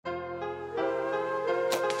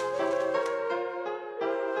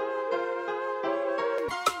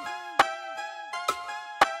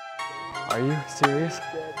Are you serious?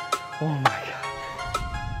 Oh my God.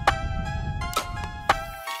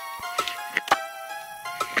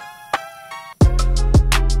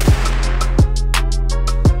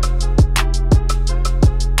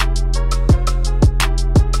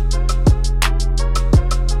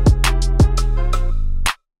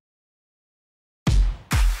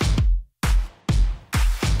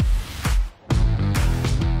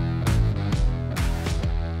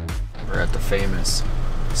 We're at the famous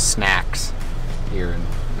Snacks here in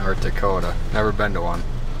North Dakota. Never been to one.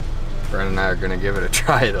 Brent and I are gonna give it a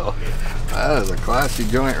try though. That is a classy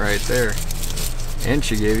joint right there. And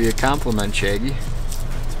she gave you a compliment, Shaggy.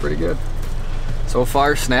 It's pretty good. So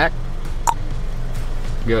far, snack,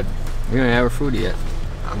 good. We don't have our food yet.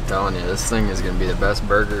 I'm telling you, this thing is gonna be the best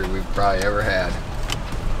burger we've probably ever had.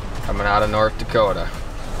 Coming out of North Dakota.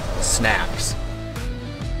 Snacks.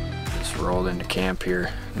 Just rolled into camp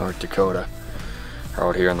here, North Dakota. We're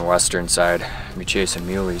out here on the western side. We're chasing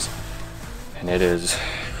muleys. And it is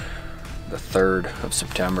the 3rd of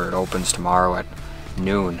September. It opens tomorrow at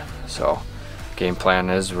noon. So game plan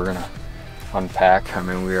is we're gonna unpack. I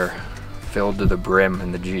mean, we are filled to the brim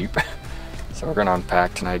in the Jeep. So we're gonna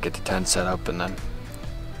unpack tonight, get the tent set up, and then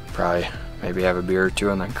probably maybe have a beer or two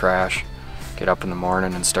and then crash. Get up in the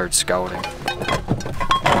morning and start scouting.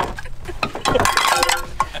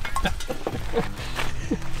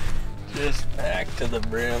 Just packed to the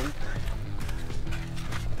brim.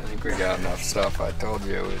 I think we got enough stuff. I told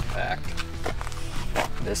you it was packed.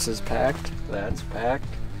 This is packed, that's packed.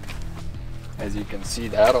 As you can see,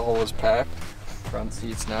 that hole is packed. Front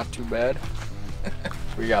seat's not too bad.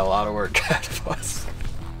 We got a lot of work ahead of us.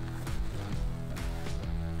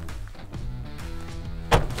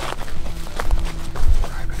 I've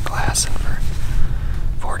been glassing for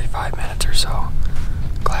 45 minutes or so.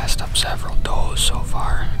 Glassed up several does so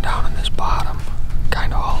far, down in this bottom,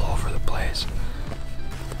 kind of all over the place.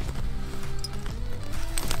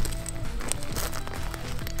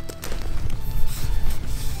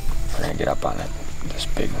 We're gonna get up on this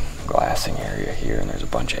big glassing area here, and there's a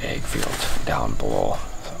bunch of egg fields down below.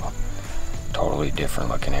 So, totally different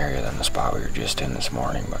looking area than the spot we were just in this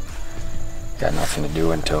morning, but got nothing to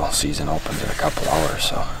do until season opens in a couple hours,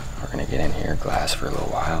 so we're gonna get in here, glass for a little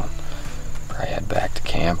while, probably head back to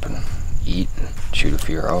camp and eat and shoot a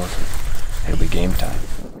few arrows, and it'll be game time.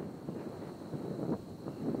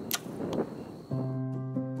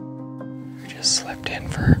 We just slipped in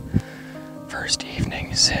for first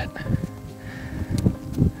evening sit.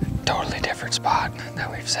 Totally different spot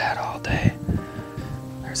that we've sat all day.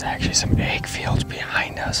 There's actually some egg fields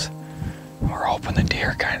behind us. We're hoping the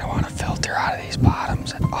deer kind of want to filter out of these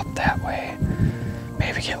bottoms and up that way.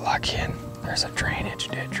 Maybe get lucky, and there's a drainage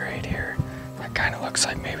ditch right here. That kind of looks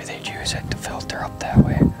like maybe they'd use it to filter up that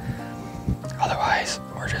way. Otherwise,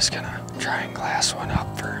 we're just gonna try and glass one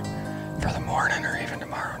up for the morning or even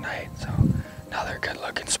tomorrow night. So another good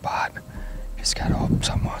looking spot. Just gotta hope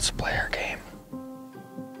someone wants to play our game.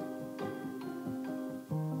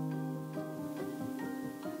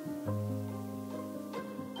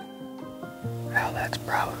 Well, that's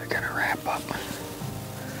probably gonna wrap up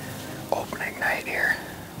opening night here,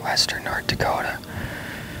 western North Dakota.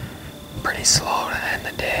 Pretty slow to end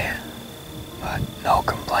the day, but no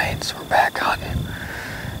complaints. We're back hunting.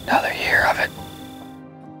 Another year of it.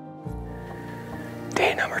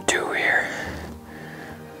 Day number 2 here.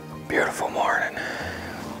 Beautiful morning.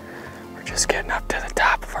 We're just getting up to the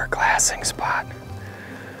top of our glassing spot.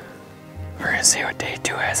 We're gonna see what day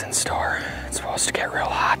 2 has in store. It's supposed to get real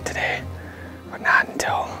hot today, but not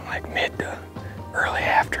until like mid to early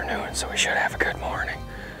afternoon, so we should have a good morning.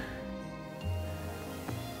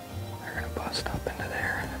 They're gonna bust up into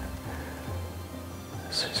there.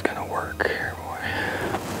 This is gonna work here, boy.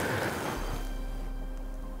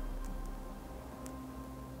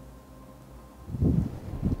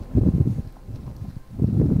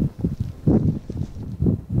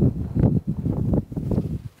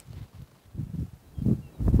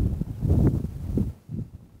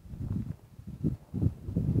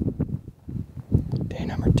 Day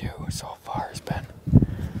number 2 so far has been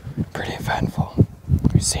pretty eventful.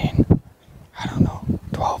 We've seen, I don't know,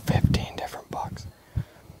 12, 15 different bucks,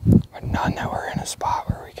 but none that were in a spot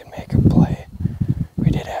where we could make a play. We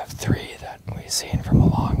did have 3 that we seen from a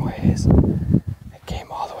long ways. It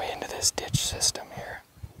came all the way into this ditch system here.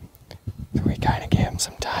 So we kind of gave them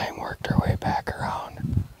some time, worked our way back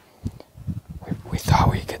around. We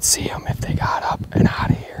thought we could see them if they got up and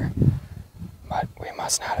out of here, but we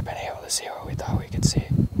must not have been able to see what we thought we could see.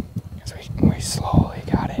 Because we slowly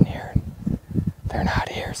got in here, and they're not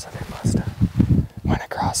here, so they must have went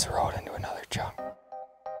across the road into another chunk.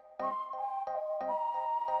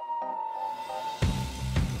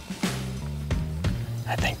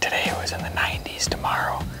 60s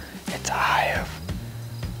tomorrow. It's a high of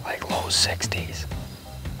like low 60s.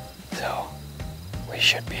 So we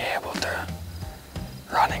should be able to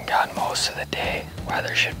run and gun most of the day.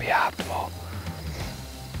 Weather should be optimal.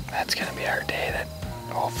 That's gonna be our day that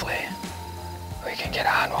hopefully we can get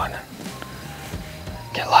on one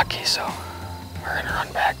and get lucky. So we're gonna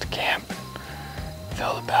run back to camp,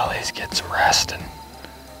 fill the bellies, get some rest, and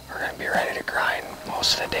we're gonna be ready to grind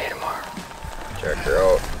most of the day tomorrow. Check her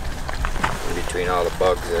out. In between all the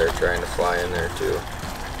bugs that are trying to fly in there too.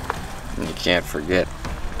 And you can't forget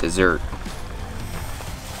dessert.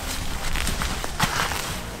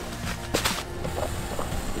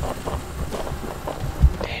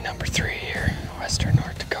 Day number 3 here, western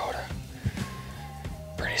North Dakota.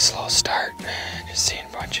 Pretty slow start. Just seeing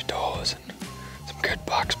a bunch of does and some good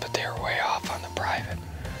bucks, but they were way off on the private.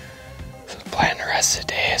 So the plan the rest of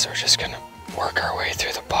the day is we're just gonna work our way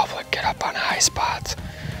through the public, get up on high spots,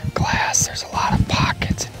 glass. There's a lot of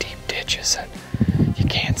pockets and deep ditches that you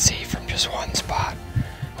can't see from just one spot.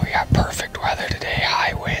 We got perfect weather today,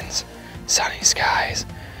 high winds, sunny skies.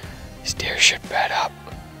 These deer should bed up.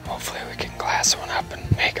 Hopefully we can glass one up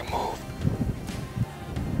and make a move.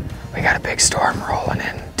 We got a big storm rolling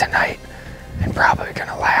in tonight and probably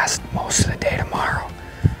gonna last most of the day tomorrow.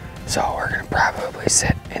 So we're gonna probably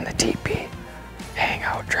sit in the teepee, hang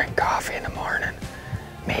out, drink coffee in the morning,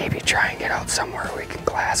 maybe try and get out somewhere we can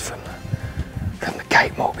glass from the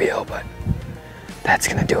kite mobile, but that's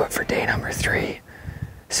gonna do it for day number 3.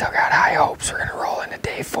 Still got high hopes. We're gonna roll into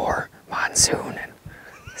day 4, monsoon, and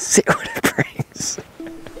see what it brings.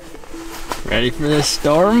 Ready for this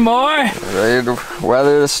storm, boy? Ready to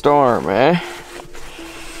weather the storm, eh?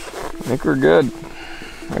 I think we're good.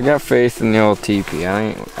 I got faith in the old teepee.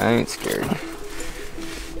 I ain't scared.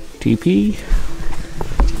 TP.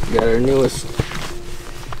 Got our newest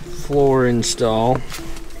floor install.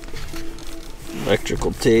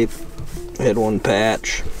 Electrical tape. Had one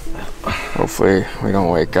patch. Hopefully we don't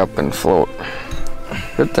wake up and float.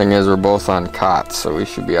 Good thing is we're both on cots, so we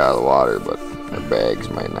should be out of the water, but our bags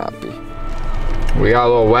might not be. We got a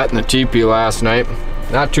little wet in the teepee last night.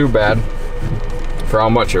 Not too bad for how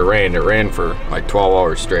much it rained. It rained for like 12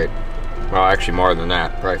 hours straight. Well, actually more than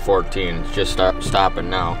that, probably 14. It's just stopping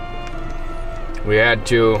now. We had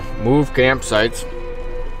to move campsites.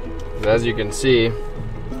 As you can see,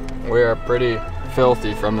 we are pretty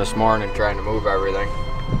filthy from this morning trying to move everything.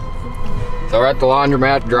 So we're at the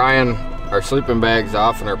laundromat drying our sleeping bags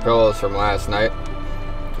off and our pillows from last night,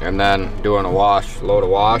 and then doing a wash, load of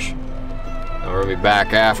wash, and we're gonna be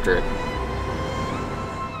back after it.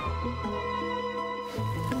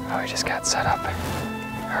 We just got set up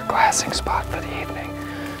our glassing spot for the evening.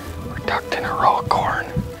 We're tucked in a row of corn.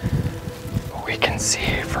 We can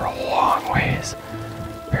see for a long ways.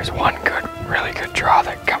 There's one really good draw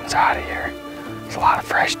that comes out of here. There's a lot of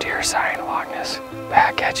fresh deer sign along this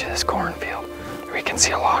back edge of this cornfield. We can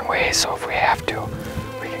see a long ways, so if we have to,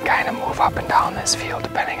 we can kind of move up and down this field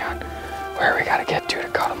depending on where we gotta get to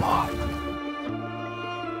cut them off.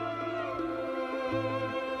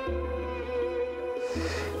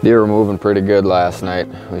 Deer were moving pretty good last night.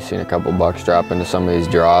 We've seen a couple bucks drop into some of these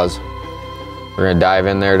draws. We're gonna dive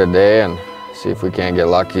in there today and see if we can't get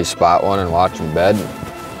lucky, spot one and watch them bed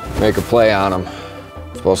and make a play on them.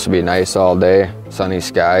 It's supposed to be nice all day, sunny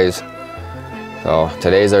skies. So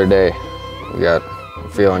today's our day. We're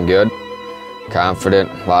feeling good, confident.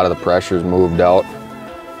 A lot of the pressure's moved out,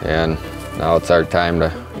 and now it's our time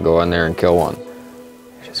to go in there and kill one.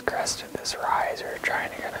 We just crested this rise. We're trying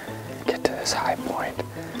to get to this high point.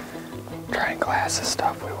 Try and glass the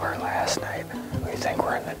stuff we were last night. We think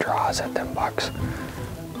we're in the draws that them bucks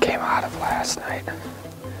came out of last night.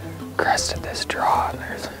 Crested this draw, and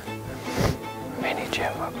there's a mini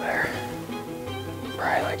gym up there.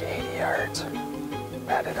 Probably like 80 yards.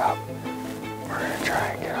 Bedded up. We're gonna try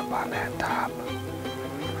and get up on that top.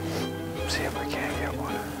 See if we can't get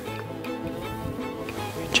one.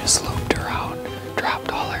 We just looped around,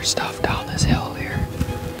 dropped all our stuff down this hill here.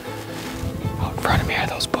 Out in front of me are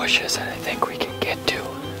those bushes that I think we can get to.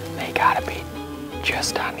 They gotta be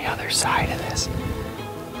just on the other side of this,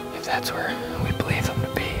 if that's where we believe them to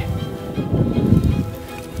be.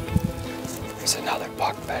 There's another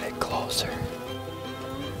buck bedded closer.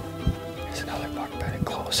 There's another buck bedded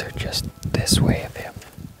closer just this way of him.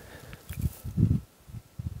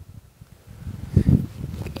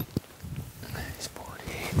 He's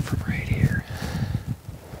 48 from right here.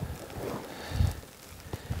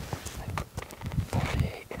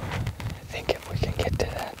 48. I think if we can get to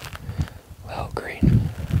that little green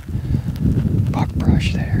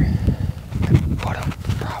buckbrush there, we can put him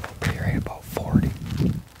probably right about 40.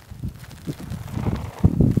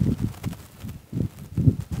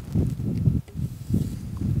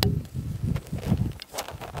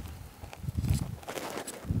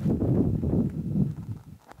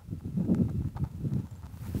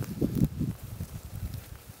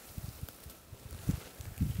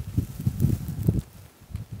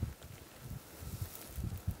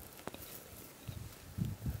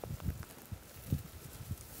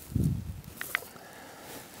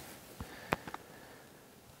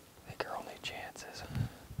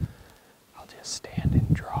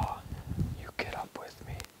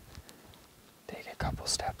 couple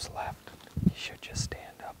steps left. You should just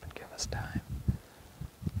stand up and give us time.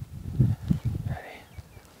 Ready?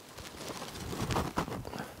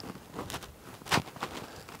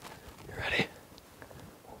 You ready?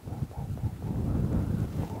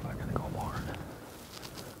 Move, I gotta go more.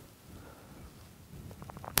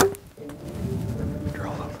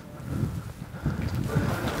 Drill them.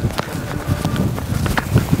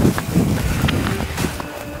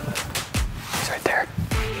 He's right there.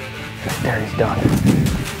 Right there, he's done.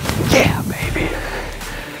 Yeah, baby.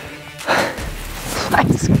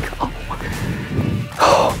 Let's go.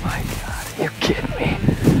 Oh my God, are you kidding me?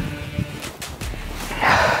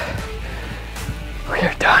 We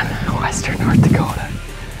are done, Western North Dakota.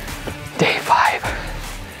 Day 5.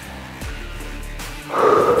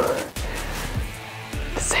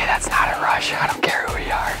 To say that's not a rush, I don't care who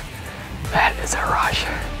you are. That is a rush.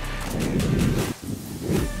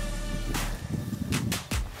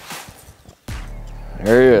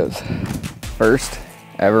 There he is. First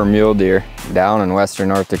ever mule deer down in Western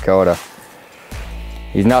North Dakota.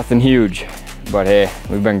 He's nothing huge, but hey,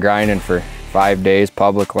 we've been grinding for 5 days,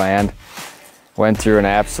 public land. Went through an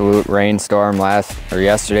absolute rainstorm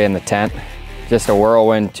yesterday in the tent. Just a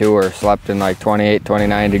whirlwind tour. Slept in like 28,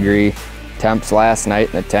 29 degree temps last night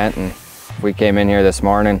in the tent, and we came in here this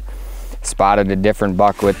morning, spotted a different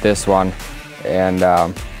buck with this one, and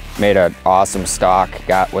made an awesome stalk.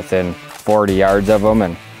 Got within 40 yards of him,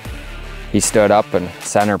 and he stood up and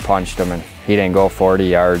center punched him, and he didn't go 40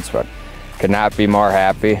 yards, but could not be more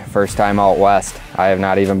happy. First time out west. I have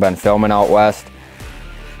not even been filming out west,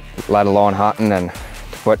 let alone hunting, and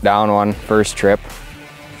to put down one first trip,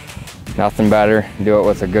 nothing better. Do it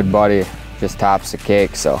with a good buddy, just tops the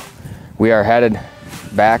cake. So we are headed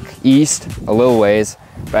back east a little ways,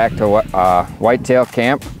 back to whitetail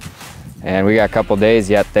camp, and we got a couple days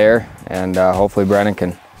yet there, and hopefully Brennan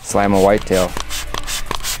can slam a whitetail.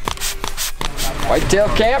 Whitetail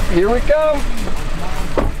camp, here we come.